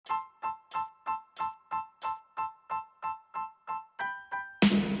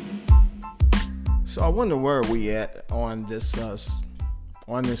So I wonder where we at on this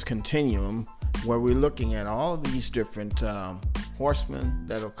continuum where we're looking at all of these different horsemen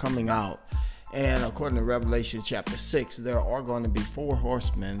that are coming out. And according to Revelation chapter 6, there are going to be 4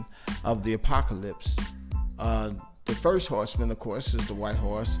 horsemen of the apocalypse. The first horseman, of course, is the white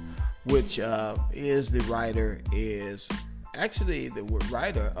horse, which is the rider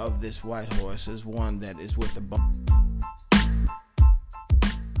of this white horse is one that is with the bow.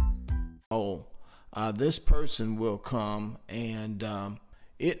 This person will come, and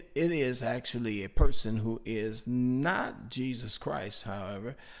it is actually a person who is not Jesus Christ.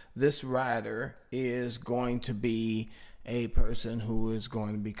 However, this rider is going to be a person who is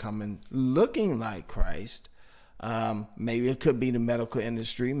going to be coming looking like Christ. Maybe it could be the medical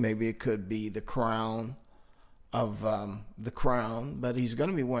industry. Maybe it could be the crown of the crown. But he's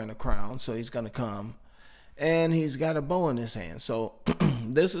going to be wearing a crown, so he's going to come. And he's got a bow in his hand. So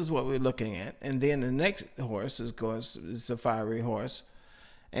this is what we're looking at. And then the next horse is the fiery horse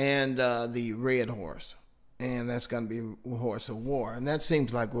and the red horse. And that's going to be a horse of war. And that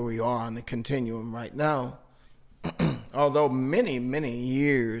seems like where we are on the continuum right now. Although many, many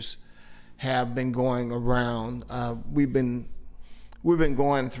years have been going around. We've been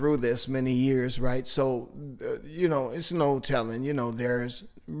going through this many years, right? So, it's no telling. There's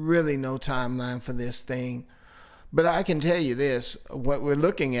really no timeline for this thing. But I can tell you this, what we're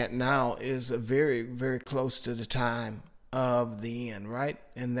looking at now is very, very close to the time of the end, right?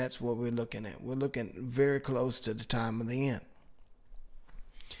 And that's what we're looking at. We're looking very close to the time of the end.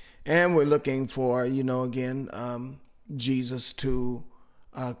 And we're looking for, Jesus to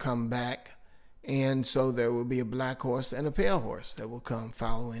come back. And so there will be a black horse and a pale horse that will come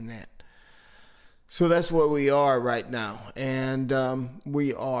following that. So that's where we are right now. And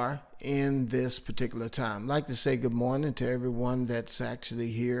we are in this particular time. I'd like to say good morning to everyone that's actually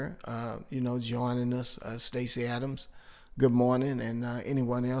here, joining us. Stacey Adams, good morning. And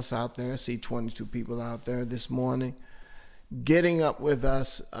anyone else out there, I see 22 people out there this morning. Getting up with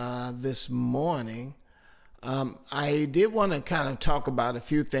us this morning, I did want to kind of talk about a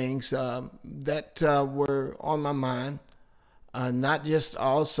few things that were on my mind. Not just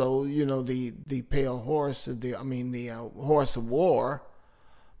also, the pale horse, the horse of war,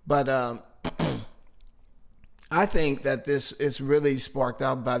 but I think that this is really sparked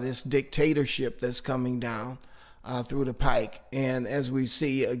out by this dictatorship that's coming down through the pike. And as we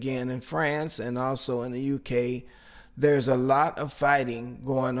see again in France and also in the UK, there's a lot of fighting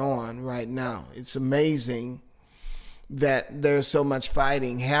going on right now. It's amazing that there's so much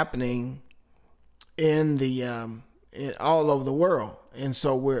fighting happening in all over the world. And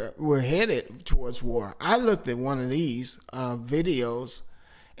so we're headed towards war. I looked at one of these videos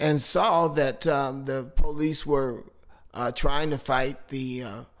and saw that the police were trying to fight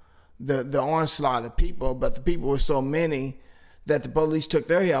the onslaught of people, but the people were so many that the police took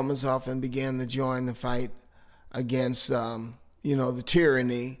their helmets off and began to join the fight against the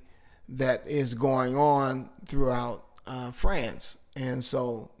tyranny that is going on throughout France. And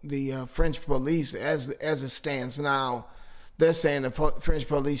so the French police, as it stands now, they're saying the French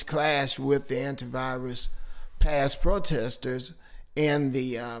police clashed with the antivirus pass protesters in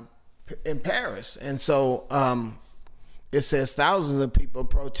Paris. And so it says thousands of people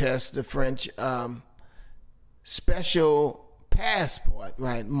protest the French special passport,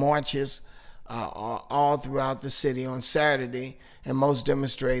 right? Marches all throughout the city on Saturday, and most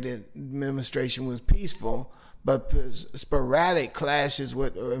demonstration was peaceful. But sporadic clashes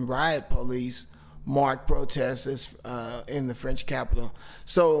and riot police marked protests in the French capital.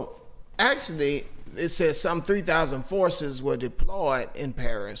 So actually, it says some 3,000 forces were deployed in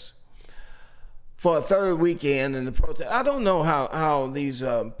Paris for a third weekend in the protest. I don't know how these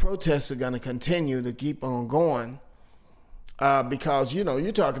protests are going to continue to keep on going because,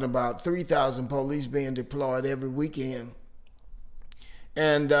 you're talking about 3,000 police being deployed every weekend.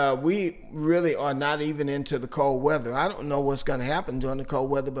 And we really are not even into the cold weather. I don't know what's going to happen during the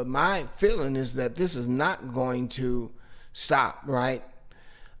cold weather, but my feeling is that this is not going to stop, right?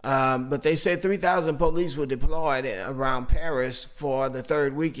 But they said 3,000 police were deployed around Paris for the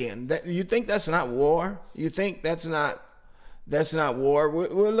third weekend. You think that's not war? You think that's not war?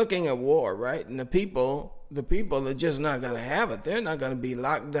 We're looking at war, right? And the people are just not going to have it. They're not going to be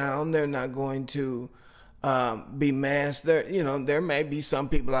locked down. They're not going to be masked. There may be some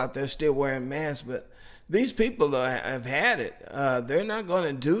people out there still wearing masks, but these people have had it. They're not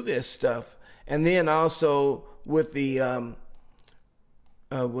going to do this stuff. And then also with the,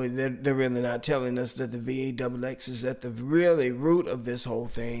 they're really not telling us that the VAXX is at the really root of this whole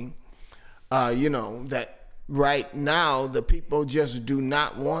thing. That right now the people just do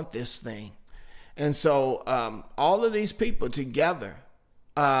not want this thing. And so all of these people together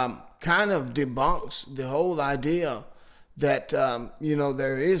kind of debunks the whole idea that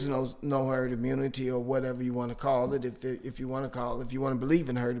there is no herd immunity, or whatever you want to call it. If you want to believe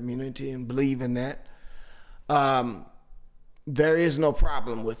in herd immunity and believe in that, there is no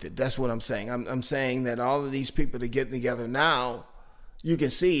problem with it. That's what I'm saying. I'm saying that all of these people that are getting together now, you can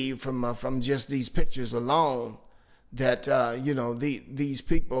see from just these pictures alone that these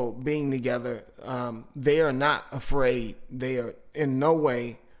people being together, they are not afraid. They are in no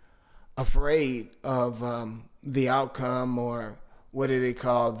way afraid of the outcome, or what do they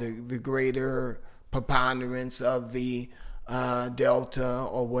call the greater preponderance of the delta,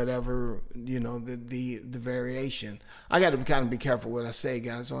 or whatever, the variation. I got to kind of be careful what I say,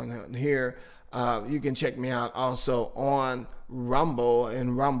 guys, on here. You can check me out also on Rumble.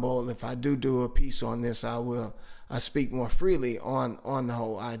 And Rumble, if I do a piece on this, I speak more freely on the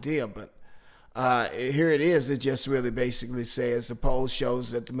whole idea. But here it is. It just really basically says the poll shows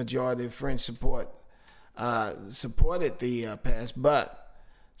that the majority of French supported the pass, but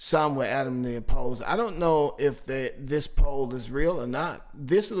some were adamantly opposed. I don't know if this poll is real or not.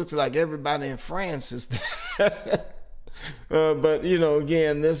 This looks like everybody in France is but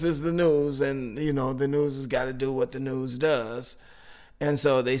again, this is the news, and the news has got to do what the news does. And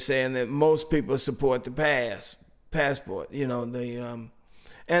so they saying that most people support the passport.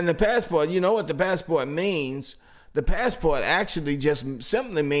 And the passport, you know what the passport means? The passport actually just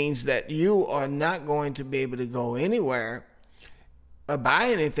simply means that you are not going to be able to go anywhere or buy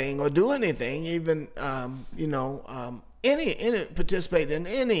anything or do anything, even participate in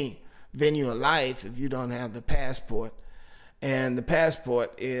any venue of life if you don't have the passport. And the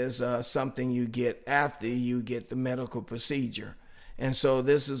passport is something you get after you get the medical procedure. And so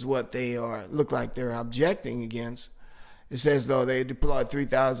this is what they look like they're objecting against. It says, though, they deployed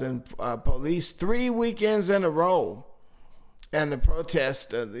 3,000 police 3 weekends in a row. And the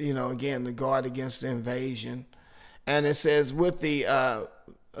protest, again, the guard against the invasion. And it says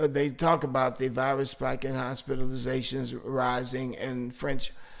they talk about the virus spike and hospitalizations rising, and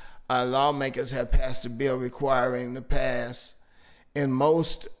French lawmakers have passed a bill requiring the pass in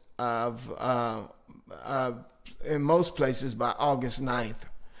most places by August 9th.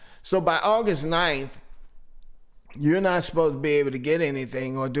 So by August 9th, you're not supposed to be able to get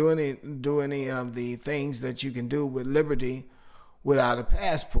anything or do any of the things that you can do with liberty without a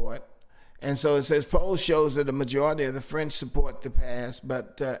passport. And so it says polls shows that the majority of the French support the pass,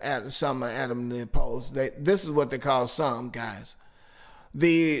 but some are adamantly opposed. This is what they call some, guys.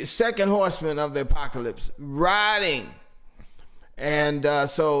 The second horseman of the apocalypse, riding. And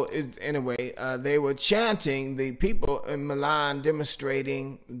they were chanting, the people in Milan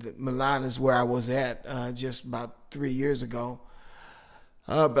demonstrating. Milan is where I was at just about 3 years ago.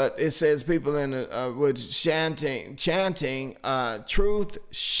 But it says people were chanting truth,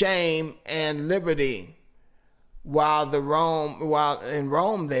 shame, and liberty. While in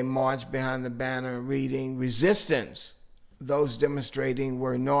Rome they marched behind the banner reading resistance. Those demonstrating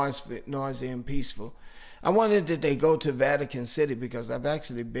were noisy and peaceful. I wondered, did they go to Vatican City? Because I've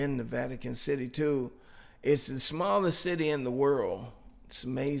actually been to Vatican City too. It's the smallest city in the world. It's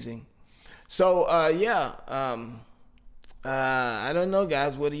amazing. So I don't know,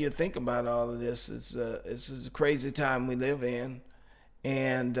 guys. What do you think about all of this? It's a crazy time we live in,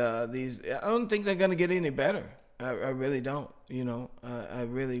 and I don't think they're going to get any better. I really don't. I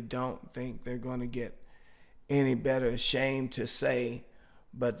really don't think they're going to get any better. Shame to say,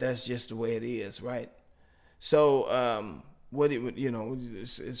 but that's just the way it is, right? So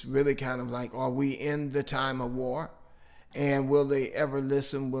it's really kind of like, are we in the time of war? And will they ever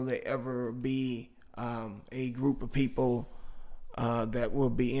listen? Will there ever be a group of people that will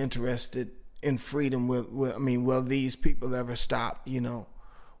be interested in freedom? Will these people ever stop?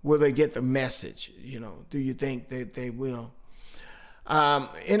 Will they get the message? Do you think that they will?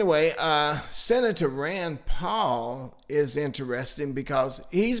 Senator Rand Paul is interesting because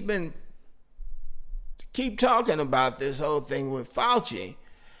he's been keep talking about this whole thing with Fauci,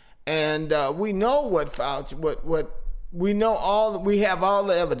 and we know what Fauci, what we know, we have all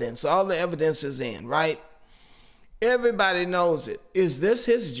the evidence. All the evidence is in, right? Everybody knows it. Is this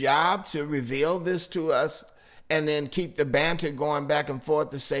his job to reveal this to us and then keep the banter going back and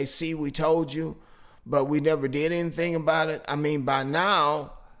forth to say, see, we told you, but we never did anything about it? I mean, by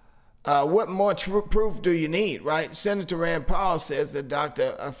now, what more proof do you need, right? Senator Rand Paul says that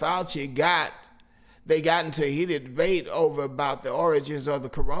Dr. Fauci got into a heated debate about the origins of the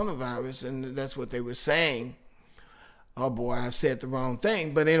coronavirus, and that's what they were saying. Oh boy, I've said the wrong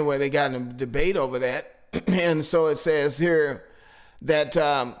thing. But anyway, they got in a debate over that. And so it says here That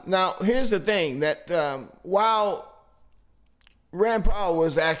now here's the thing, that while Rand Paul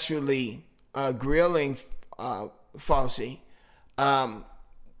was actually grilling Fauci,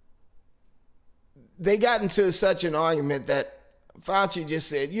 they got into such an argument that Fauci just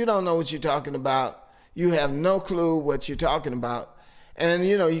said, "You don't know what you're talking about. You have no clue what you're talking about." And,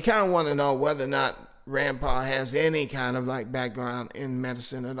 you kind of want to know whether or not Rand Paul has any kind of like background in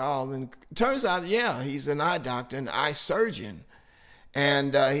medicine at all. And it turns out, yeah, he's an eye doctor, an eye surgeon.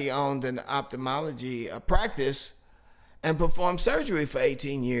 And he owned an ophthalmology practice and performed surgery for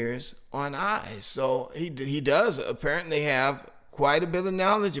 18 years on eyes. So he does apparently have quite a bit of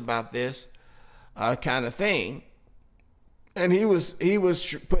knowledge about this kind of thing. And he was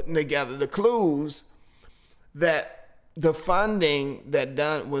putting together the clues that the funding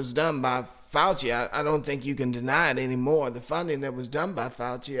that was done by Fauci, I don't think you can deny it anymore. The funding that was done by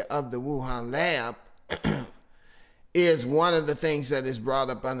Fauci of the Wuhan lab is one of the things that is brought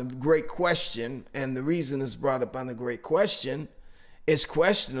up under great question. And the reason it's brought up under great question is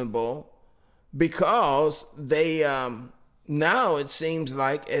questionable because they now it seems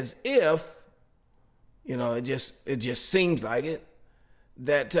like as if, it just seems like it,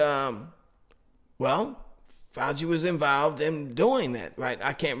 that, Fauci was involved in doing that, right?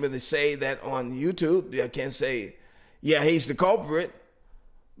 I can't really say that on YouTube. I can't say, yeah, he's the culprit,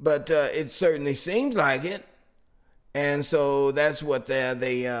 but it certainly seems like it. And so that's what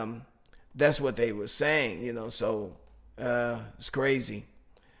that's what they were saying, so it's crazy.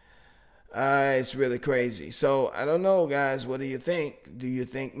 It's really crazy. So I don't know, guys, what do you think? Do you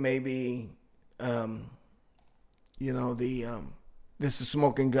think maybe, this is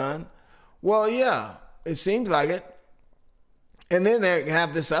smoking gun? Well, yeah. It seems like it. And then they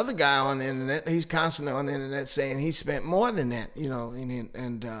have this other guy on the internet. He's constantly on the internet saying he spent more than that,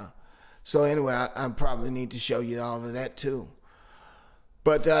 so anyway, I probably need to show you all of that too.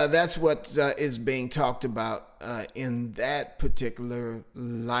 But that's what is being talked about in that particular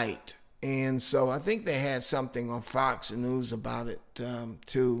light. And so I think they had something on Fox News about it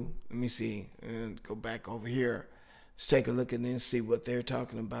too. Let me see and go back over here. Let's take a look at it and see what they're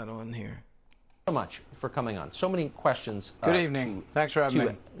talking about on here. So much for coming on. So many questions. Good evening. Thanks for having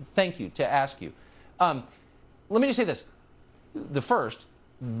me. Thank you, to ask you. Let me just say this. The first,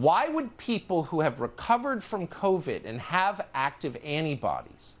 why would people who have recovered from COVID and have active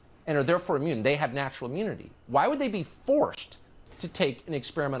antibodies and are therefore immune, they have natural immunity, why would they be forced to take an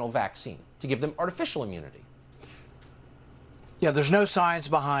experimental vaccine to give them artificial immunity? Yeah, there's no science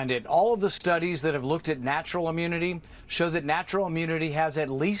behind it. All of the studies that have looked at natural immunity show that natural immunity has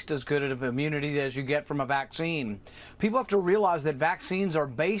at least as good of immunity as you get from a vaccine. People have to realize that vaccines are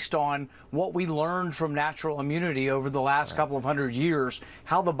based on what we learned from natural immunity over the last couple of hundred years,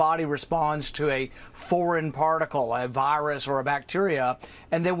 how the body responds to a foreign particle, a virus or a bacteria,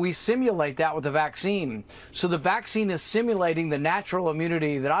 and then we simulate that with a vaccine. So the vaccine is simulating the natural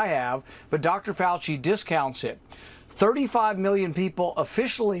immunity that I have, but Dr. Fauci discounts it. 35 million people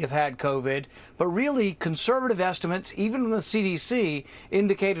officially have had COVID, but really conservative estimates, even from the CDC,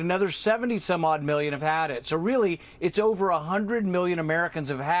 indicate another 70 some odd million have had it. So really, it's over 100 million Americans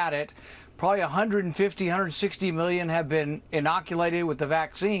have had it. Probably 150, 160 million have been inoculated with the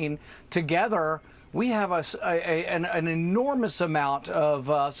vaccine. Together, we have an enormous amount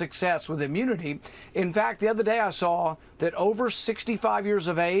of success with immunity. In fact, the other day I saw that over 65 years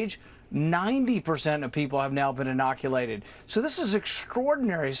of age, 90% of people have now been inoculated. So this is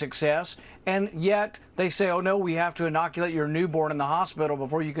extraordinary success, and yet they say, oh no, we have to inoculate your newborn in the hospital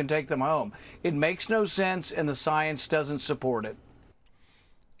before you can take them home. It makes no sense, and the science doesn't support it.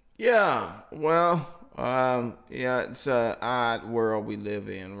 Yeah, well, it's an odd world we live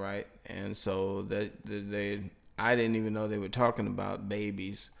in, right? And so I didn't even know they were talking about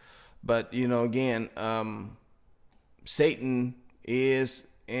babies. But, again, Satan is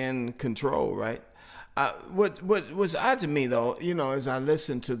in control, right? What was odd to me, though, as I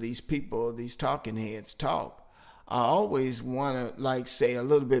listen to these people, these talking heads talk, I always want to say a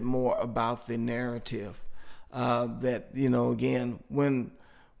little bit more about the narrative. That again,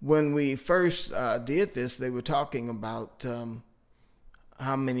 when we first did this, they were talking about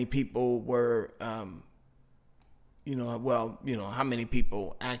how many people were, how many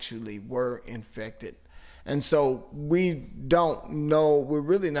people actually were infected. And so we don't know, we're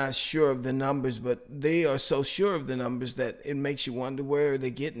really not sure of the numbers, but they are so sure of the numbers that it makes you wonder where they're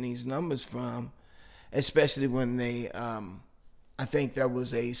getting these numbers from, especially when they, I think there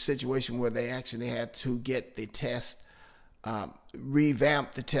was a situation where they actually had to get the test,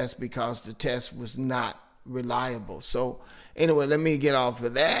 revamp the test because the test was not reliable. So anyway, let me get off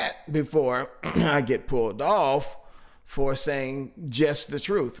of that before I get pulled off for saying just the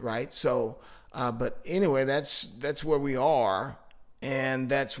truth, right? So, but anyway, that's where we are, and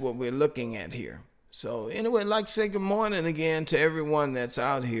that's what we're looking at here. So anyway, I'd like to say good morning again to everyone that's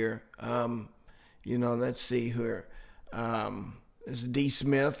out here. Let's see here. It's D.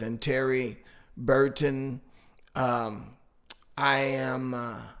 Smith and Terry Burton. I'm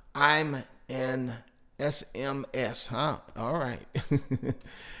in SMS, huh? All right.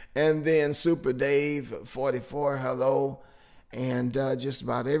 And then Super Dave 44, hello. And just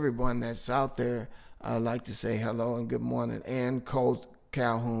about everyone that's out there, I'd like to say hello and good morning. And Colt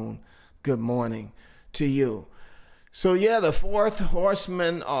Calhoun, good morning to you. So yeah, the fourth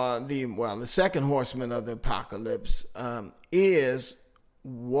horseman, the second horseman of the apocalypse is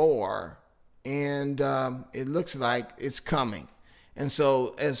war. And it looks like it's coming. And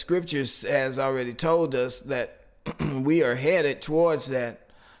so as Scripture has already told us that we are headed towards that.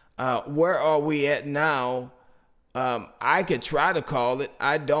 Where are we at now? I could try to call it.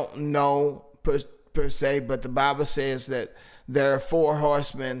 I don't know per se, but the Bible says that there are 4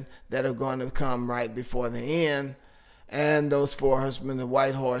 horsemen that are going to come right before the end. And those 4 horsemen, the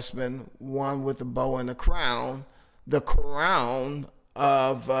white horsemen, one with a bow and a crown, the crown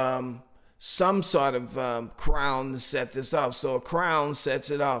of some sort of crown to set this off. So a crown sets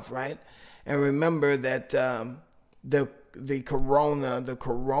it off, right? And remember that the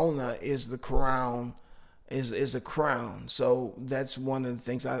corona is the crown, is a crown. So that's one of the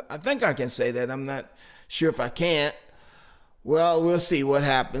things. I think I can say that. I'm not sure if I can't. Well, we'll see what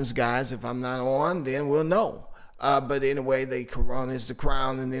happens, guys. If I'm not on, then we'll know. But anyway, the corona is the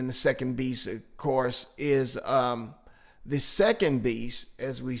crown, and then the second beast, of course, is the second beast,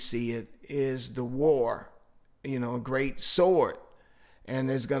 as we see it, is the war. A great sword, and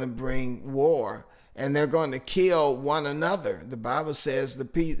it's going to bring war. And they're going to kill one another. The Bible says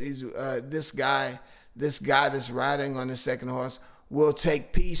this guy that's riding on the second horse will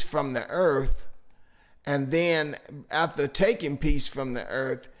take peace from the earth, and then after taking peace from the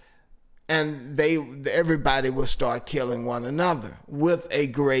earth, and everybody will start killing one another with a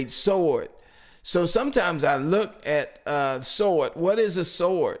great sword. So sometimes I look at sword. What is a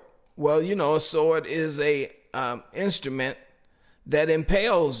sword? Well, a sword is a instrument that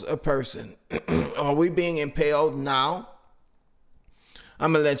impales a person. Are we being impaled now?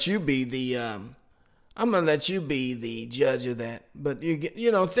 I'm gonna let you be the judge of that. But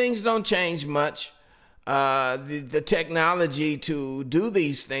things don't change much. The technology to do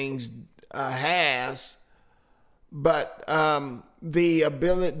these things has, but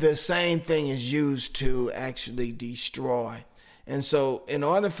the same thing is used to actually destroy. And so, in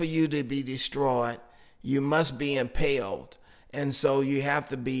order for you to be destroyed, you must be impaled. And so you have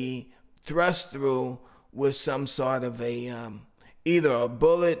to be thrust through with some sort of either a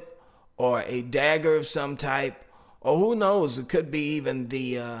bullet or a dagger of some type, or who knows, it could be even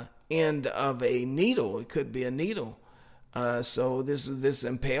the end of a needle. It could be a needle. So this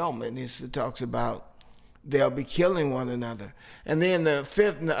impalement, it talks about they'll be killing one another. And then the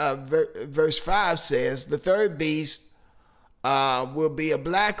fifth verse 5 says the third beast will be a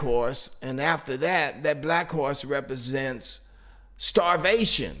black horse, and after that black horse represents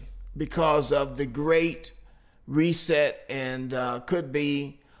starvation because of the great reset, and could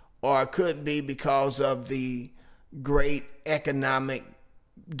be because of the great economic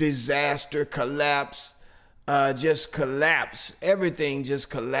disaster, collapse, just collapse. Everything just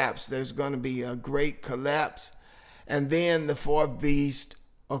collapsed. There's going to be a great collapse. And then the fourth beast,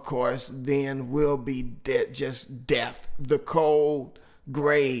 of course, then will be just death, the cold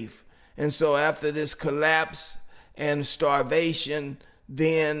grave. And so after this collapse and starvation,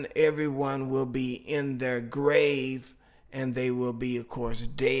 then everyone will be in their grave, and they will be, of course,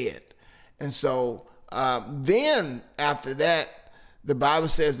 dead. And so then after that, the Bible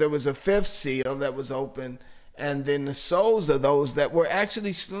says there was a fifth seal that was opened, and then the souls of those that were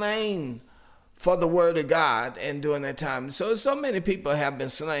actually slain for the word of God and during that time. So many people have been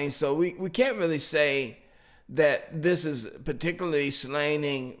slain, so we can't really say that this is particularly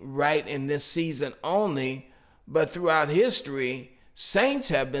slaying right in this season only, but throughout history, saints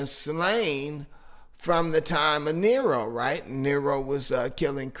have been slain from the time of Nero, right? Nero was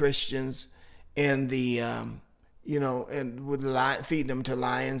killing Christians in the, and would feed them to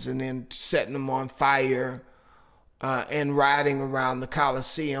lions and then setting them on fire and riding around the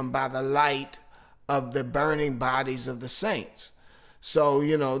Colosseum by the light of the burning bodies of the saints. So,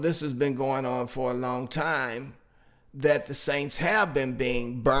 this has been going on for a long time, that the saints have been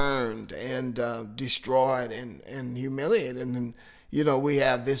being burned and destroyed and humiliated. And, we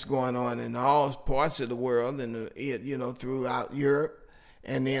have this going on in all parts of the world and, throughout Europe,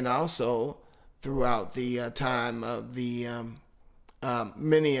 and then also throughout the time of the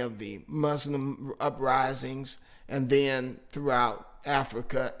many of the Muslim uprisings, and then throughout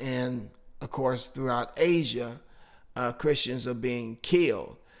Africa and, of course, throughout Asia, Christians are being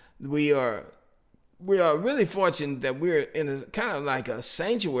killed. We are really fortunate that we're in a kind of like a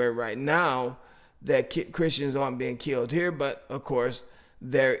sanctuary right now that Christians aren't being killed here, but of course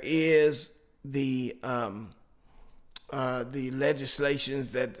there is the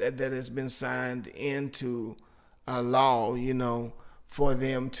legislations that has been signed into law, for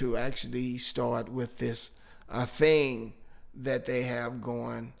them to actually start with this thing that they have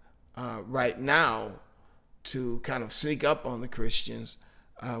going right now to kind of sneak up on the Christians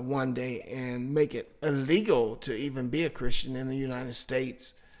one day and make it illegal to even be a Christian in the United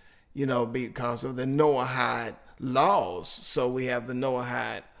States, because of the Noahide laws. So we have the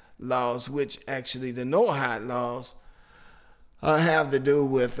Noahide laws, which actually the Noahide laws have to do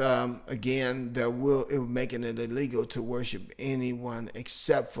with, again, making it illegal to worship anyone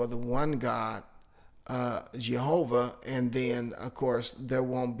except for the one God, Jehovah. And then, of course, there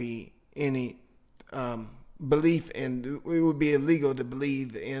won't be any belief in, it would be illegal to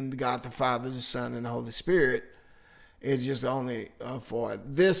believe in God the Father, the Son, and the Holy Spirit. It's just only for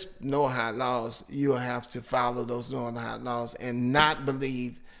this Noahide laws, you'll have to follow those Noahide laws and not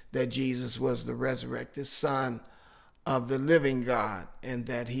believe that Jesus was the resurrected Son of the living God and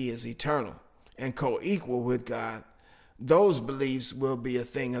that he is eternal and co-equal with God. Those beliefs will be a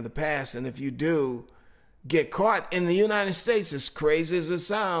thing of the past. And if you do get caught in the United States, as crazy as it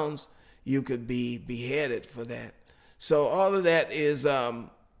sounds, you could be beheaded for that. So all of that is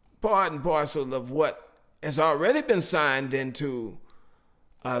part and parcel of what has already been signed into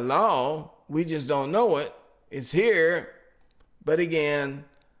a law. We just don't know it. It's here. But again,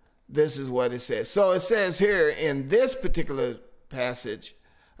 this is what it says. So it says here in this particular passage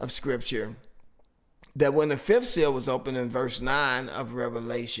of Scripture that when the fifth seal was opened in verse 9 of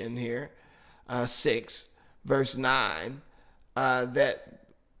Revelation here, 6, verse 9, that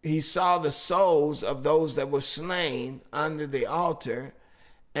he saw the souls of those that were slain under the altar,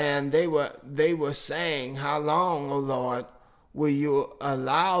 and they were saying, "How long, O Lord, will you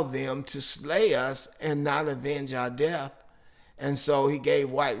allow them to slay us and not avenge our death?" And so he gave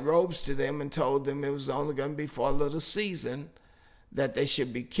white robes to them and told them it was only going to be for a little season that they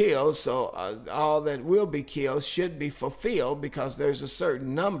should be killed. So all that will be killed should be fulfilled, because there's a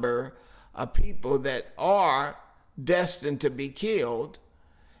certain number of people that are destined to be killed.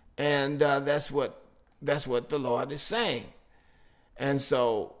 And that's what the Lord is saying. And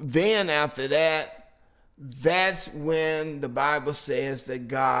so then after that, that's when the Bible says that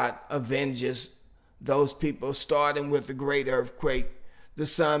God avenges those people, starting with the great earthquake, the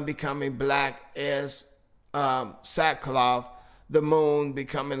sun becoming black as sackcloth, the moon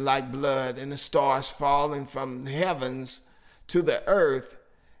becoming like blood, and the stars falling from the heavens to the earth.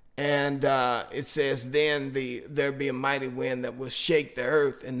 And it says then there'll be a mighty wind that will shake the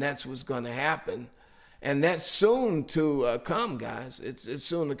earth, and that's what's going to happen. And that's soon to come, guys. It's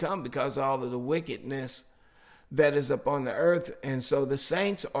soon to come, because all of the wickedness that is upon the earth. And so the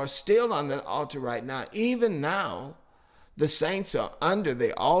saints are still on the altar right now. Even now, the saints are under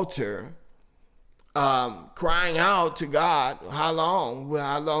the altar, crying out to God, how long? Well,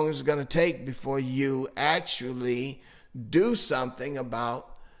 how long is it going to take before you actually do something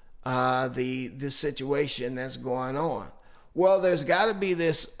about the situation that's going on? Well, there's got to be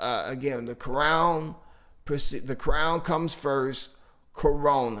this, again, the crown comes first,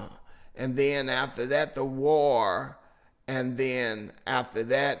 corona. And then after that, the war. And then after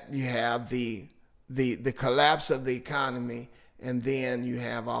that, you have the collapse of the economy. And then you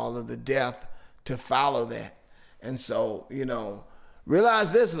have all of the death to follow that. And so,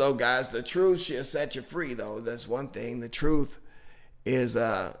 realize this, though, guys, the truth shall set you free, though. That's one thing. The truth is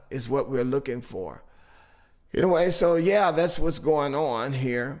what we're looking for. Anyway, so yeah, that's what's going on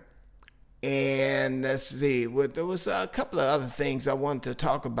here. And let's see, there was a couple of other things I wanted to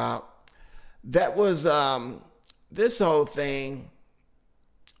talk about. That was this whole thing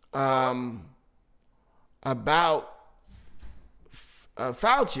about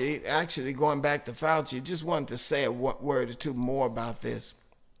Fauci. Actually, going back to Fauci, just wanted to say a word or two more about this.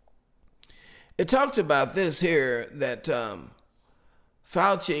 It talks about this here, that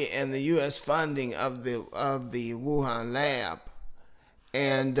Fauci and the U.S. funding of the Wuhan lab,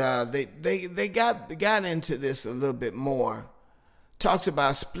 and they got into this a little bit more. Talks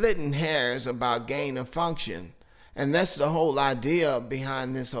about splitting hairs about gain of function, and that's the whole idea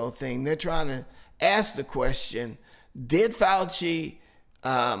behind this whole thing. They're trying to ask the question: did Fauci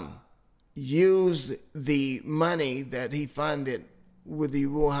use the money that he funded with the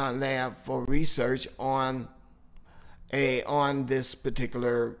Wuhan lab for research on this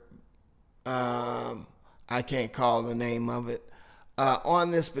particular, I can't call the name of it,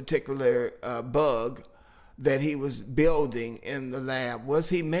 on this particular bug that he was building in the lab. Was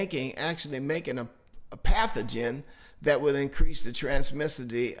he actually making a pathogen that would increase the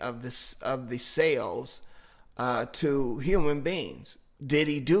transmissivity of the cells to human beings? Did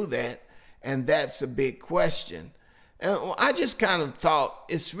he do that? And that's a big question. And I just kind of thought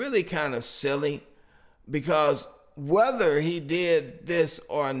it's really kind of silly, because whether he did this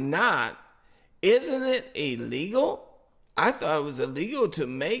or not, isn't it illegal? I thought it was illegal to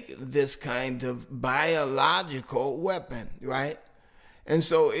make this kind of biological weapon, right? And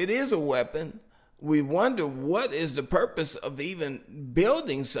so it is a weapon. We wonder what is the purpose of even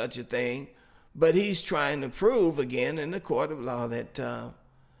building such a thing, but he's trying to prove again in the court of law that,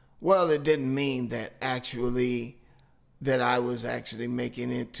 well, it didn't mean that I was actually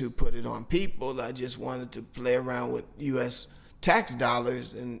making it to put it on people. I just wanted to play around with U.S. tax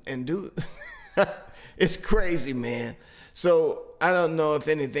dollars and do it. It's crazy, man. So I don't know if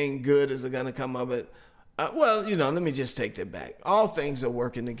anything good is going to come of it. Well, let me just take that back. All things are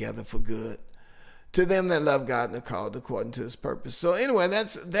working together for good to them that love God and are called according to his purpose. So anyway,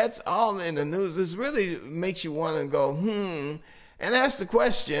 that's all in the news. This really makes you want to go, and ask the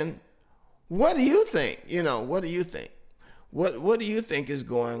question, what do you think? What do you think? What do you think is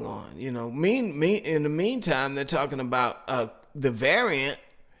going on? In the meantime, they're talking about the variant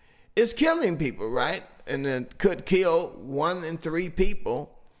is killing people, right? And it could kill 1 in 3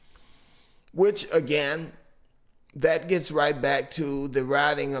 people, which again, that gets right back to the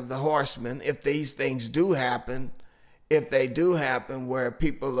riding of the horsemen. If these things do happen, where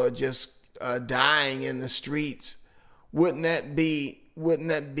people are just dying in the streets, wouldn't that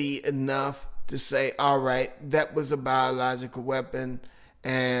be enough to say, all right, that was a biological weapon,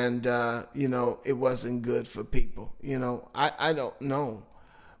 and it wasn't good for people? I don't know.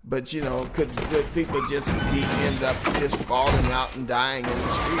 But could people just end up just falling out and dying in the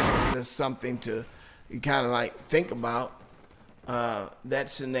streets? There's something to kind of like think about, that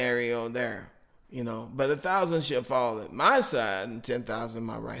scenario there, But 1,000 shall fall at my side and 10,000 at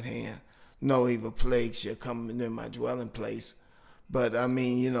my right hand. No evil plague shall come near my dwelling place. But I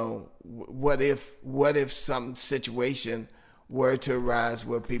mean, what if some situation were to arise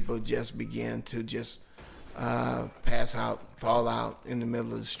where people just begin to just pass out, fall out in the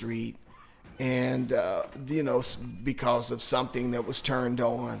middle of the street, and because of something that was turned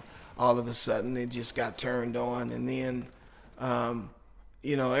on, all of a sudden it just got turned on, and then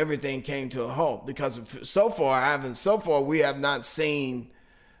everything came to a halt. Because so far we have not seen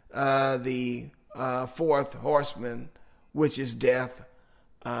the fourth horseman, which is death,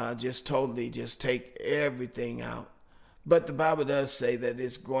 just totally just take everything out. But the Bible does say that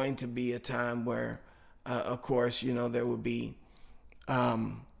it's going to be a time where of course, there will be,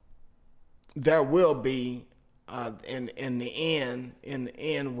 in the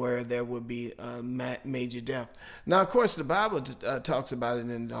end where there will be major death. Now, of course, the Bible talks about it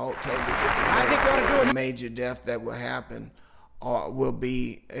in a whole totally different way. The major death that will happen will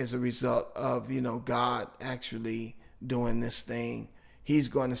be as a result of, God actually doing this thing. He's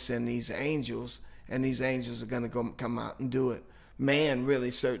going to send these angels, and these angels are going to come out and do it. Man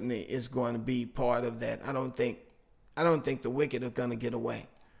really certainly is going to be part of that. I don't think the wicked are going to get away,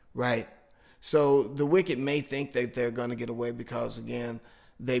 right? So the wicked may think that they're going to get away because, again,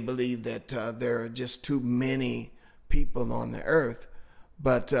 they believe that there are just too many people on the earth,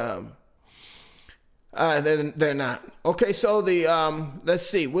 but they're not. Okay, so let's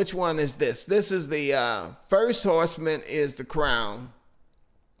see, which one is this? This is the first horseman is the crown.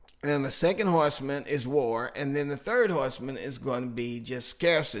 And the second horseman is war. And then the third horseman is going to be just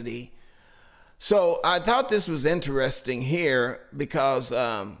scarcity. So I thought this was interesting here because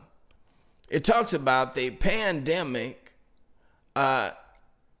it talks about the pandemic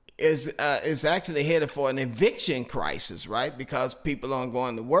is actually headed for an eviction crisis, right? Because people aren't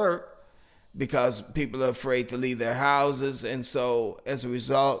going to work, because people are afraid to leave their houses. And so as a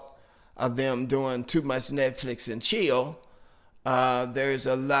result of them doing too much Netflix and chill, there's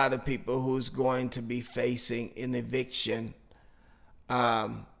a lot of people who's going to be facing an eviction.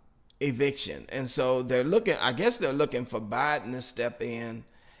 And so they're looking for Biden to step in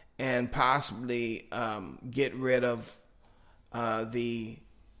and possibly get rid of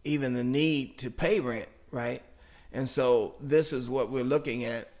even the need to pay rent, right? And so this is what we're looking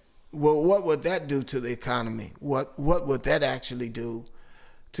at. Well, what would that do to the economy? What would that actually do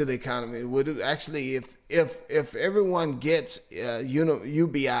to the economy? Would it actually, if everyone gets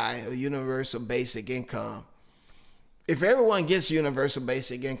UBI, or universal basic income, if everyone gets universal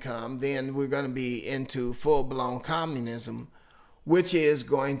basic income, then we're going to be into full-blown communism, which is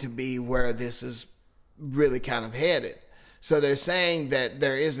going to be where this is really kind of headed. So they're saying that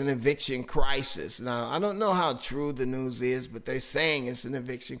there is an eviction crisis. Now, I don't know how true the news is, but they're saying it's an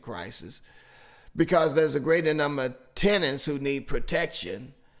eviction crisis because there's a greater number of tenants who need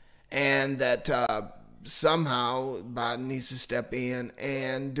protection, and that somehow Biden needs to step in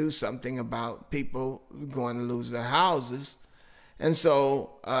and do something about people going to lose their houses. And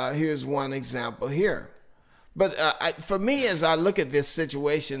so here's one example here. But for me, as I look at this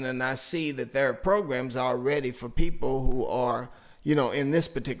situation and I see that there are programs already for people who are, in this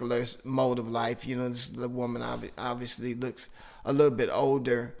particular mode of life, the woman obviously looks a little bit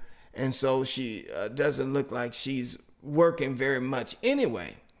older, and so she doesn't look like she's working very much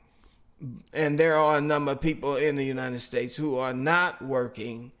anyway. And there are a number of people in the United States who are not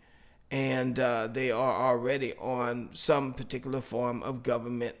working, and they are already on some particular form of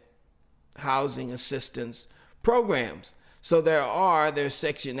government housing assistance programs. So there's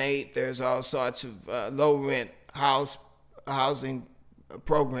Section 8, there's all sorts of low rent housing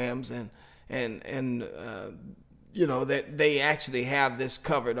programs, and that they actually have this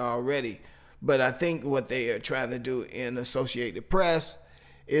covered already. But I think what they are trying to do in Associated Press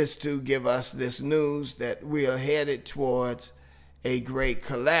is to give us this news that we are headed towards a great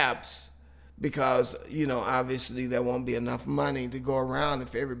collapse, because obviously there won't be enough money to go around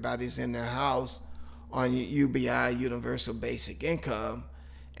if everybody's in their house on UBI, Universal Basic Income,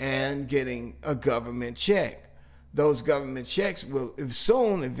 and getting a government check. Those government checks will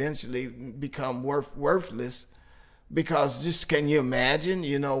soon eventually become worthless, because just can you imagine,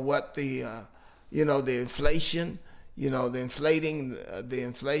 what the inflation, the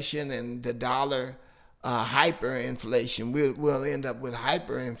inflation and the dollar hyperinflation. We'll end up with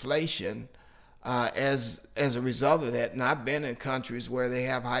hyperinflation as a result of that. And I've been in countries where they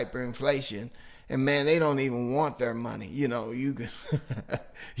have hyperinflation, and man, they don't even want their money. You can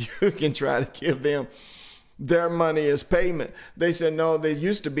you can try to give them their money as payment. They said no. There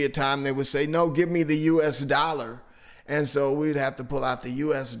used to be a time they would say, no, give me the U.S. dollar, and so we'd have to pull out the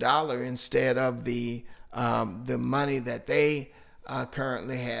U.S. dollar instead of the money that they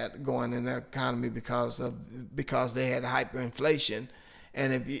currently had going in their economy because they had hyperinflation.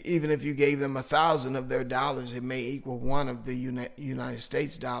 And even if you gave them 1,000 of their dollars, it may equal one of the United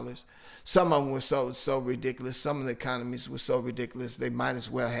States dollars. Some of them were so ridiculous. Some of the economies were so ridiculous they might as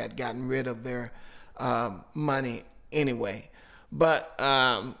well had gotten rid of their money anyway. But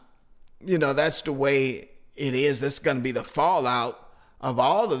that's the way it is. That's going to be the fallout of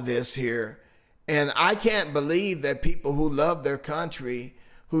all of this here. And I can't believe that people who love their country,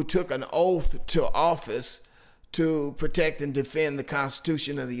 who took an oath to office to protect and defend the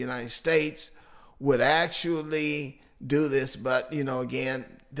Constitution of the United States, would actually do this. But, again,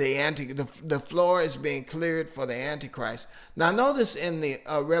 the floor is being cleared for the Antichrist. Now, notice in the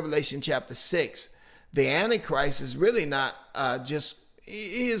Revelation chapter 6, the Antichrist is really not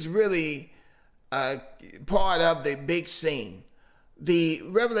he is really part of the big scene. The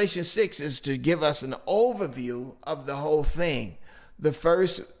Revelation 6 is to give us an overview of the whole thing. The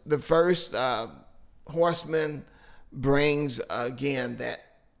first horseman brings again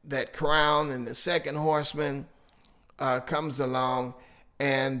that crown, and the second horseman comes along,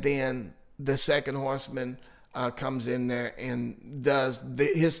 and then the second horseman comes in there and does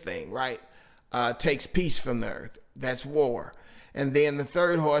his thing, right? Takes peace from the earth. That's war. And then the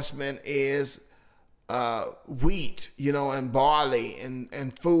third horseman is wheat, and barley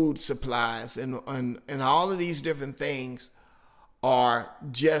and food supplies and all of these different things are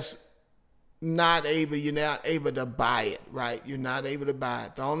just you're not able to buy it, right? You're not able to buy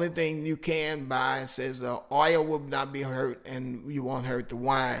it. The only thing you can buy, says the oil will not be hurt, and you won't hurt the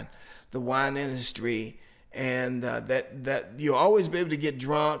wine industry, and that you'll always be able to get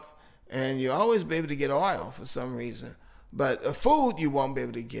drunk, and you'll always be able to get oil for some reason. But food you won't be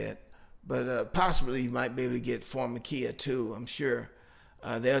able to get. But possibly you might be able to get pharmacia too, I'm sure.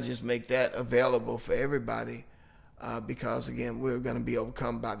 They'll just make that available for everybody because, again, we're going to be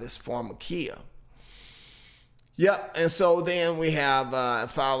overcome by this pharmacia. Yep, and so then we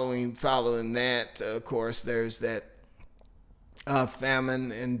have following that, of course, there's that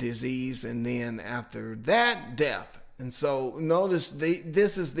famine and disease, and then after that, death. And so notice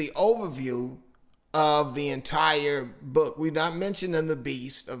this is the overview of the entire book. We're not mentioning the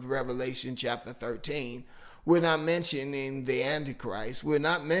beast of Revelation chapter 13. We're not mentioning the Antichrist. We're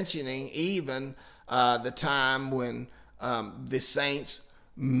not mentioning even the time when the saints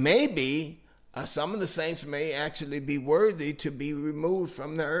some of the saints may actually be worthy to be removed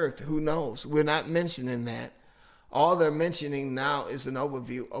from the earth. Who knows? We're not mentioning that. All they're mentioning now is an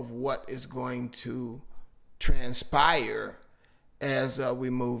overview of what is going to transpire as we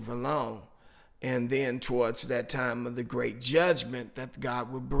move along. And then towards that time of the great judgment that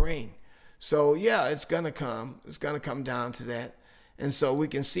God will bring. So yeah, it's going to come. It's going to come down to that. And so we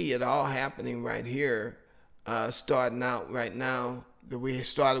can see it all happening right here, starting out right now. That we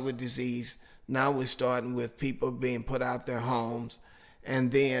started with disease. Now we're starting with people being put out their homes.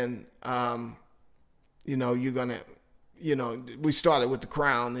 And then, you're going to, we started with the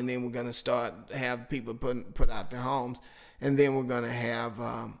crown, and then we're going to have people put out their homes. And then we're going to have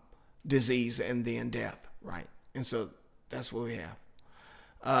disease and then death, right? And so that's what we have.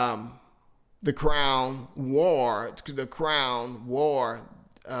 The crown war,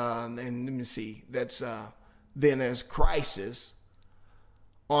 and let me see, that's then there's crisis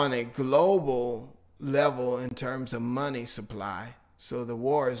on a global level in terms of money supply. So the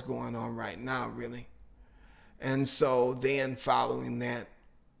war is going on right now, really. And so then following that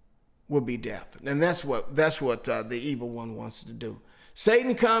will be death. And that's what the evil one wants to do.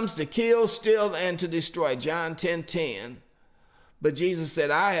 Satan comes to kill, steal, and to destroy. John 10:10. But Jesus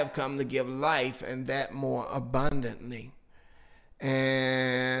said, I have come to give life, and that more abundantly.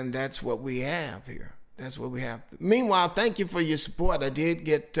 And that's what we have here. That's what we have. Meanwhile, thank you for your support. I did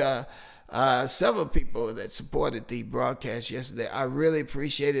get several people that supported the broadcast yesterday. I really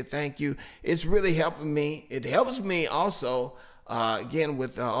appreciate it. Thank you. It's really helping me. It helps me also, again,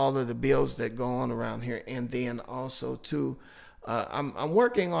 with all of the bills that go on around here. And then also, too, I'm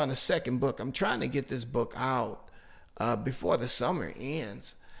working on a second book. I'm trying to get this book out before the summer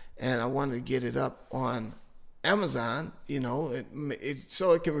ends. And I wanted to get it up on Amazon,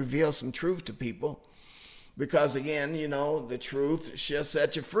 so it can reveal some truth to people. Because, again, the truth shall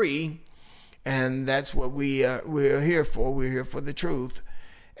set you free. And that's what we're here for. We're here for the truth.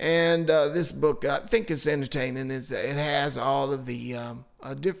 And this book, I think it's entertaining. It has all of the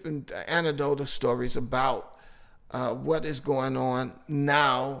different anecdotal stories about what is going on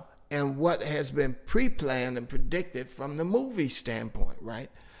now and what has been pre-planned and predicted from the movie standpoint, right?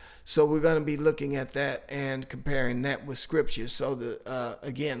 So we're going to be looking at that and comparing that with scripture. So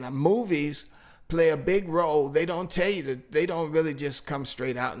again, the movies play a big role. They don't tell you they don't really just come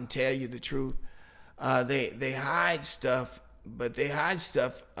straight out and tell you the truth. They hide stuff, but they hide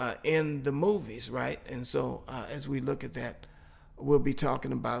stuff in the movies, right? And so as we look at that, we'll be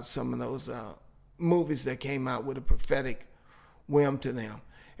talking about some of those movies that came out with a prophetic whim to them.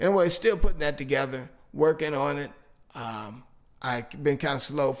 Anyway, still putting that together, working on it. I've been kind of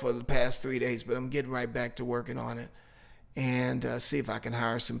slow for the past 3 days, but I'm getting right back to working on it and see if I can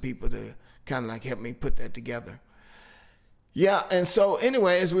hire some people to kind of like help me put that together. Yeah, and so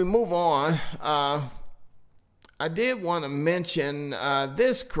anyway, as we move on, I did want to mention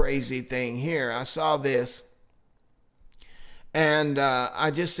this crazy thing here. I saw this, and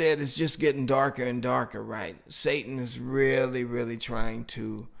I just said it's just getting darker and darker, right? Satan is really, really trying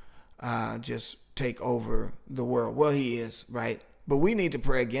to just take over the world. Well, he is, right? But we need to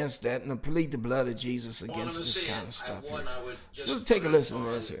pray against that and plead the blood of Jesus against this kind of stuff here. So take a listen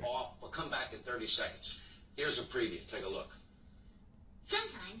to this here. We'll come back in 30 seconds. Here's a preview. Take a look.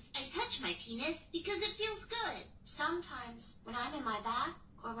 Sometimes I touch my penis because it feels good. Sometimes when I'm in my bath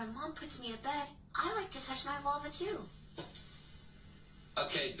or when Mom puts me to bed, I like to touch my vulva too.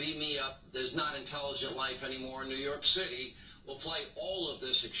 Okay, beat me up. There's not intelligent life anymore in New York City. We'll play all of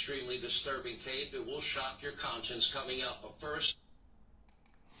this extremely disturbing tape. It will shock your conscience coming up. But first...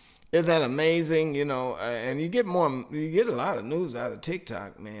 Isn't that amazing? And you get a lot of news out of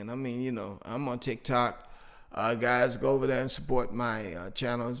TikTok, man. I mean, I'm on TikTok. Guys, go over there and support my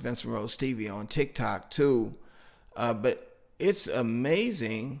channel. It's Vincent Rose TV on TikTok too. But it's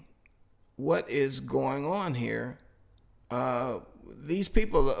amazing what is going on here. These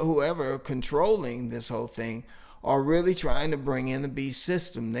people, whoever controlling this whole thing, are really trying to bring in the beast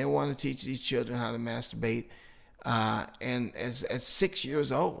system. They want to teach these children how to masturbate. And at 6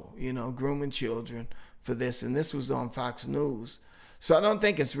 years old, grooming children for this. And this was on Fox News. So I don't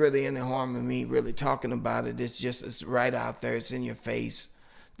think it's really any harm in me really talking about it. It's right out there. It's in your face.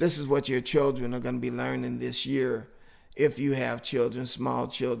 This is what your children are going to be learning this year. If you have children, small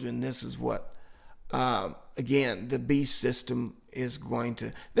children, this is what, again, the beast system is going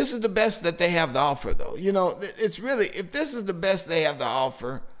to. This is the best that they have to offer, though. It's really, if this is the best they have to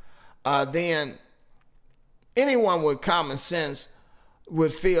offer, then anyone with common sense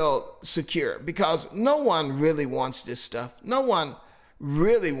would feel secure, because no one really wants this stuff. No one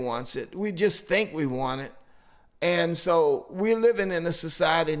really wants it. We just think we want it. And so we're living in a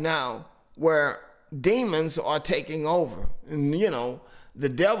society now where demons are taking over. And, the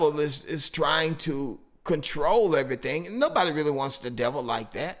devil is trying to control everything. Nobody really wants the devil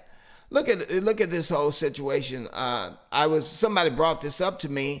like that. Look at this whole situation. Somebody brought this up to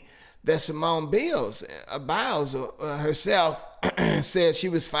me, that Simone Biles herself said she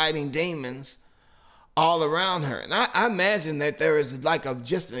was fighting demons all around her. And I imagine that there is like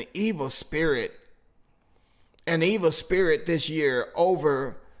just an evil spirit this year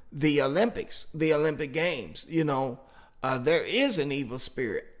over the Olympics, the Olympic Games. There is an evil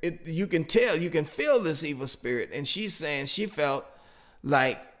spirit. You can tell, you can feel this evil spirit. And she's saying she felt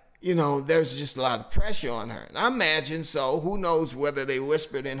like, there's just a lot of pressure on her. And I imagine so. Who knows whether they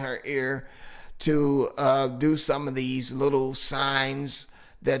whispered in her ear to do some of these little signs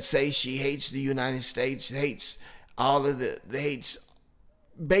that say she hates the United States, hates all of hates,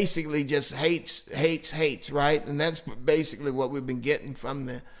 basically just hates, right? And that's basically what we've been getting from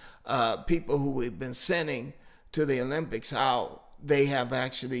the people who we've been sending to the Olympics, how they have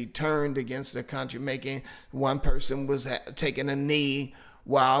actually turned against their country, making one person was taking a knee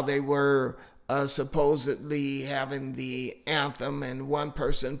while they were supposedly having the anthem, and one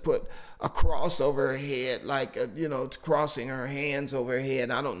person put a cross over her head, like, crossing her hands over her head.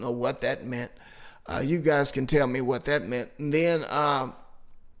 I don't know what that meant. You guys can tell me what that meant. And then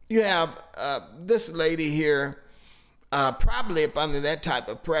you have this lady here, probably up under that type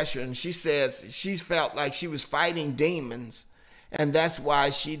of pressure, and she says she felt like she was fighting demons, and that's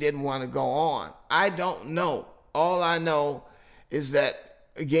why she didn't want to go on. I don't know. All I know is that,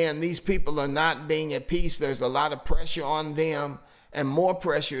 again, these people are not being at peace. There's a lot of pressure on them, and more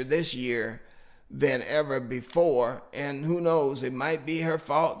pressure this year than ever before. And who knows, it might be her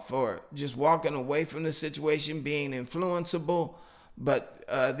fault for just walking away from the situation, being influenceable. But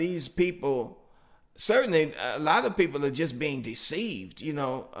these people, certainly a lot of people are just being deceived,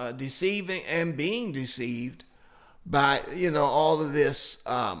 deceiving and being deceived by, all of this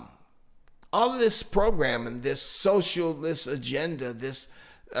programming, this socialist agenda, this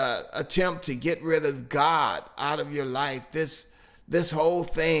attempt to get rid of God out of your life, this whole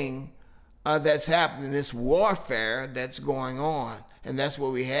thing that's happening, this warfare that's going on. And that's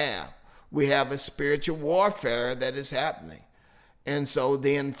what we have. We have a spiritual warfare that is happening. And so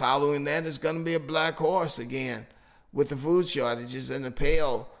then following that is going to be a black horse again, with the food shortages, and the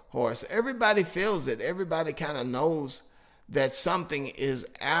pale horse. Everybody feels it. Everybody kind of knows that something is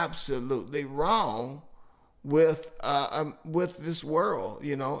absolutely wrong with this world,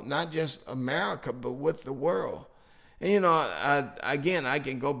 not just America, but with the world. And, again, I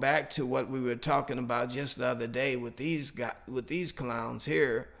can go back to what we were talking about just the other day with these clowns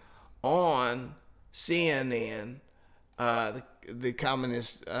here on CNN, the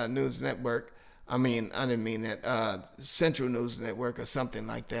Communist News Network. I didn't mean that, Central News Network or something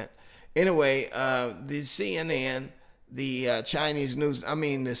like that. Anyway, the CNN, the Chinese news,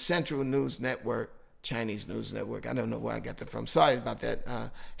 the Central News Network, Chinese News Network, I don't know where I got that from. Sorry about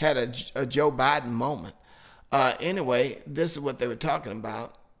that. Had a Joe Biden moment. Anyway, this is what they were talking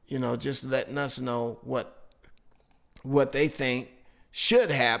about, just letting us know what they think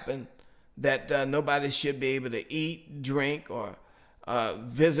should happen, that nobody should be able to eat, drink, or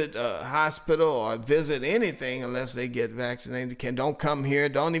visit a hospital or visit anything unless they get vaccinated. Don't come here.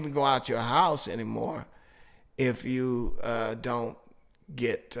 Don't even go out your house anymore if you don't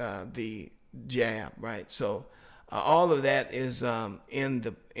get the jab, right? So all of that is in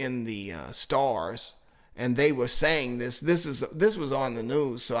the stars, and they were saying this. This was on the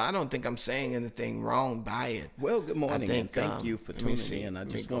news, so I don't think I'm saying anything wrong by it. Well, good morning, and thank you for tuning in. I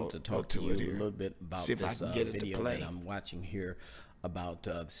just want to talk to you a little bit about this video that I'm watching here about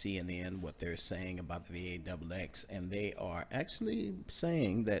CNN, what they're saying about the VAXX, and they are actually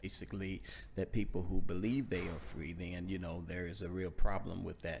saying that basically that people who believe they are free, then there is a real problem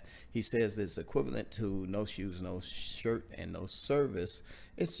with that. He says it's equivalent to no shoes, no shirt, and no service.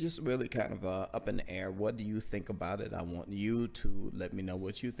 It's just really kind of up in the air. What do you think about it? I want you to let me know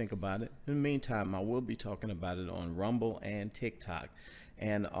what you think about it. In the meantime, I will be talking about it on Rumble and TikTok.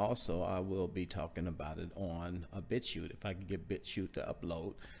 And also, I will be talking about it on BitChute. If I can get BitChute to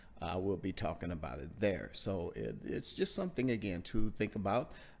upload, I will be talking about it there. So it's just something, again, to think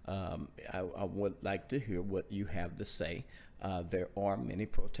about. I would like to hear what you have to say. There are many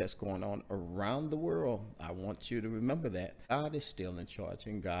protests going on around the world. I want you to remember that God is still in charge,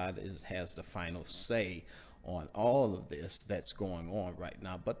 and God has the final say on all of this that's going on right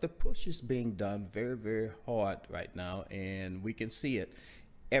now. But the push is being done very, very hard right now, and we can see it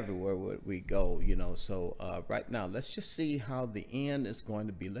everywhere where we go, So right now, let's just see how the end is going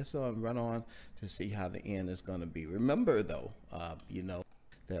to be. Let's run on to see how the end is going to be. Remember, though,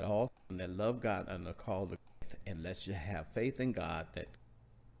 that all that love God and are called, and let's just have faith in God that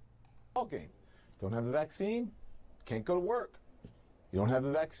ball game. Don't have the vaccine? Can't go to work. You don't have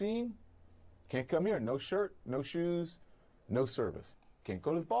the vaccine? Can't come here. No shirt, no shoes, no service. Can't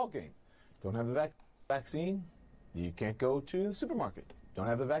go to the ball game. Don't have the vaccine? You can't go to the supermarket. Don't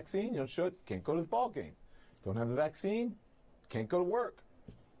have the vaccine? You don't show it. Can't go to the ball game. Don't have the vaccine? Can't go to work.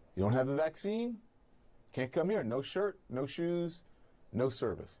 You don't have the vaccine? Can't come here. No shirt, no shoes, no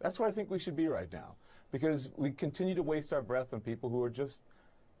service. That's where I think we should be right now, because we continue to waste our breath on people who are just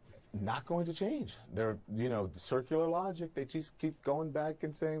not going to change. They're, circular logic. They just keep going back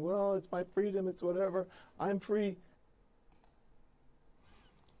and saying, well, it's my freedom, it's whatever. I'm free.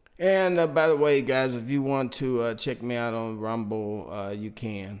 And by the way, guys, if you want to check me out on Rumble, you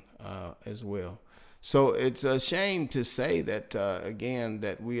can as well. So it's a shame to say that, again,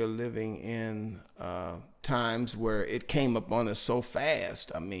 that we are living in times where it came upon us so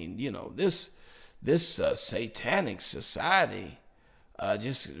fast. I mean, this satanic society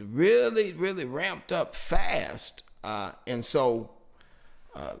just really, really ramped up fast. And so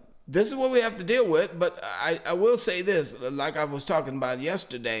this is what we have to deal with. But I will say this, like I was talking about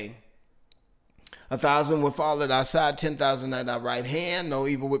yesterday, 1,000 will fall at our side, 10,000 at our right hand. No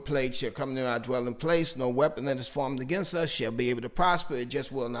evil with plague shall come near our dwelling place. No weapon that is formed against us shall be able to prosper. It just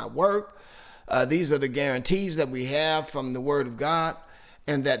will not work. These are the guarantees that we have from the word of God,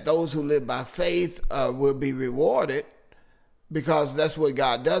 and that those who live by faith will be rewarded, because that's what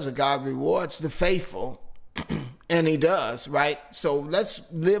God does. God rewards the faithful, and he does, right? So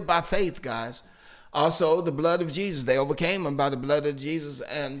let's live by faith, guys. Also, the blood of Jesus. They overcame him by the blood of Jesus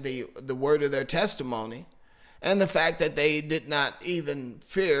and the word of their testimony, and the fact that they did not even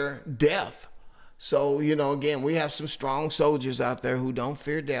fear death. So, again, we have some strong soldiers out there who don't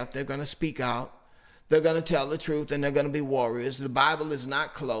fear death. They're going to speak out. They're going to tell the truth, and they're going to be warriors. The Bible is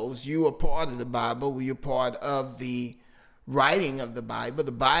not closed. You are part of the Bible. You're part of the writing of the Bible.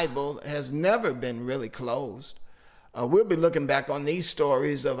 The Bible has never been really closed. We'll be looking back on these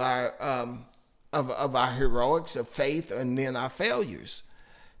stories of our heroics, of faith, and then our failures.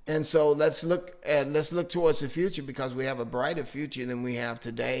 And so let's look towards the future, because we have a brighter future than we have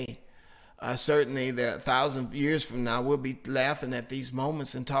today. Certainly, 1,000 years from now, we'll be laughing at these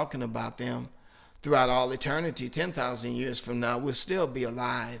moments and talking about them throughout all eternity. 10,000 years from now, we'll still be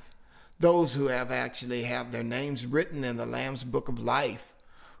alive. Those who have actually have their names written in the Lamb's Book of Life,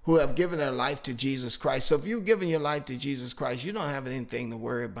 who have given their life to Jesus Christ. So if you've given your life to Jesus Christ, you don't have anything to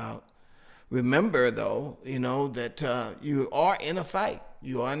worry about. Remember, though, that you are in a fight.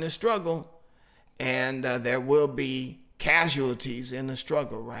 You are in a struggle, and there will be casualties in the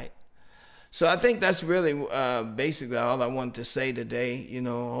struggle, right? So I think that's really basically all I wanted to say today.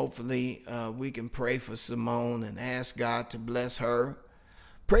 Hopefully we can pray for Simone and ask God to bless her.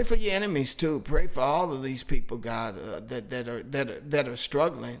 Pray for your enemies too. Pray for all of these people, God, that are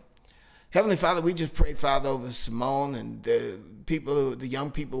struggling. Heavenly Father, we just pray, Father, over Simone and the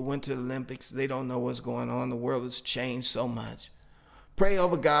young people who went to the Olympics. They don't know what's going on. The world has changed so much. Pray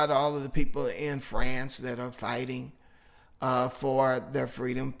over, God, all of the people in France that are fighting for their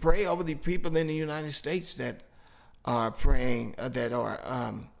freedom. Pray over the people in the United States that are praying, that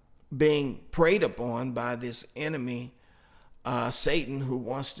are being preyed upon by this enemy, Satan, who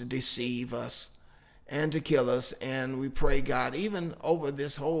wants to deceive us and to kill us. And we pray, God, even over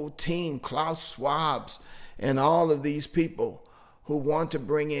this whole team, Klaus Schwab's, and all of these people who want to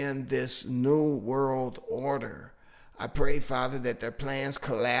bring in this new world order. I pray, Father, that their plans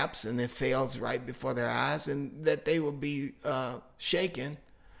collapse and it fails right before their eyes, and that they will be shaken.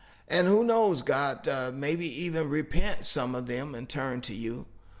 And who knows, God, maybe even repent, some of them, and turn to you.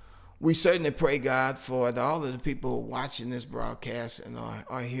 We certainly pray, God, for all of the people watching this broadcast and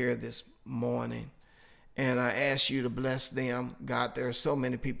are here this morning. And I ask you to bless them. God, there are so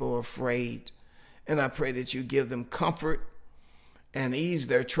many people afraid. And I pray that you give them comfort and ease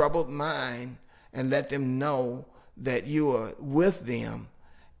their troubled mind, and let them know that you are with them,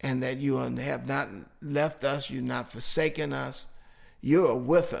 and that you have not left us, you've not forsaken us, you are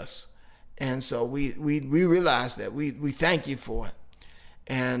with us. And so we realize that. We thank you for it.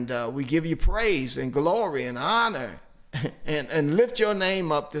 And we give you praise and glory and honor and lift your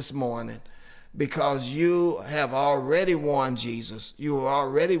name up this morning, because you have already won, Jesus. You are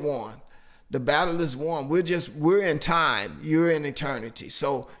already won. The battle is won. We're in time. You're in eternity.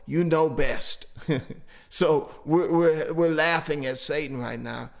 So you know best. So we're laughing at Satan right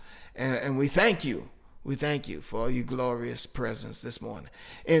now. And we thank you. We thank you for your glorious presence this morning.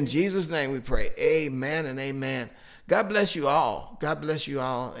 In Jesus' name we pray. Amen and amen. God bless you all. God bless you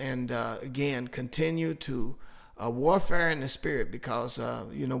all. And again, continue to warfare in the spirit, because,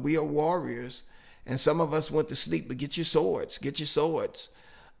 we are warriors. And some of us went to sleep, but get your swords. Get your swords.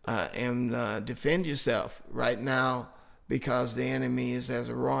 and defend yourself right now, because the enemy is as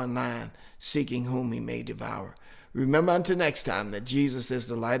a roaring lion, seeking whom he may devour. Remember until next time that Jesus is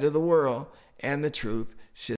the light of the world and the truth.